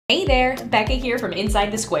Hey there, Becca here from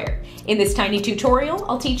Inside the Square. In this tiny tutorial,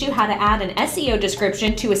 I'll teach you how to add an SEO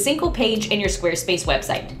description to a single page in your Squarespace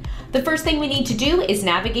website. The first thing we need to do is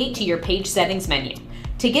navigate to your page settings menu.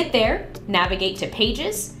 To get there, navigate to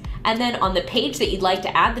Pages, and then on the page that you'd like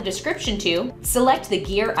to add the description to, select the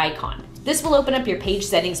gear icon. This will open up your page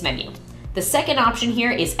settings menu. The second option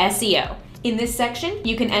here is SEO. In this section,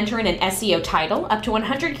 you can enter in an SEO title up to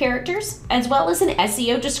 100 characters, as well as an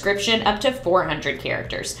SEO description up to 400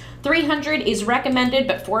 characters. 300 is recommended,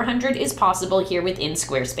 but 400 is possible here within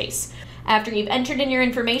Squarespace. After you've entered in your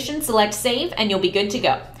information, select Save, and you'll be good to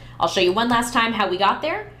go. I'll show you one last time how we got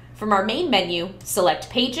there. From our main menu, select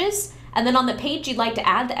Pages, and then on the page you'd like to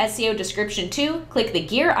add the SEO description to, click the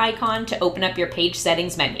gear icon to open up your page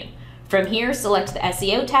settings menu. From here, select the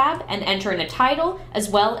SEO tab and enter in a title as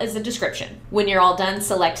well as a description. When you're all done,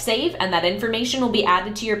 select Save, and that information will be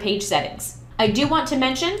added to your page settings. I do want to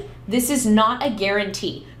mention, this is not a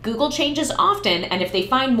guarantee. Google changes often, and if they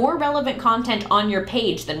find more relevant content on your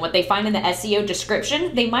page than what they find in the SEO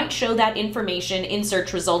description, they might show that information in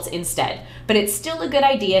search results instead. But it's still a good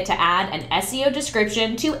idea to add an SEO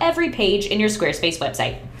description to every page in your Squarespace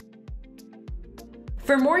website.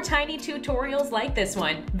 For more tiny tutorials like this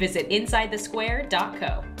one, visit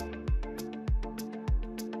InsideTheSquare.co.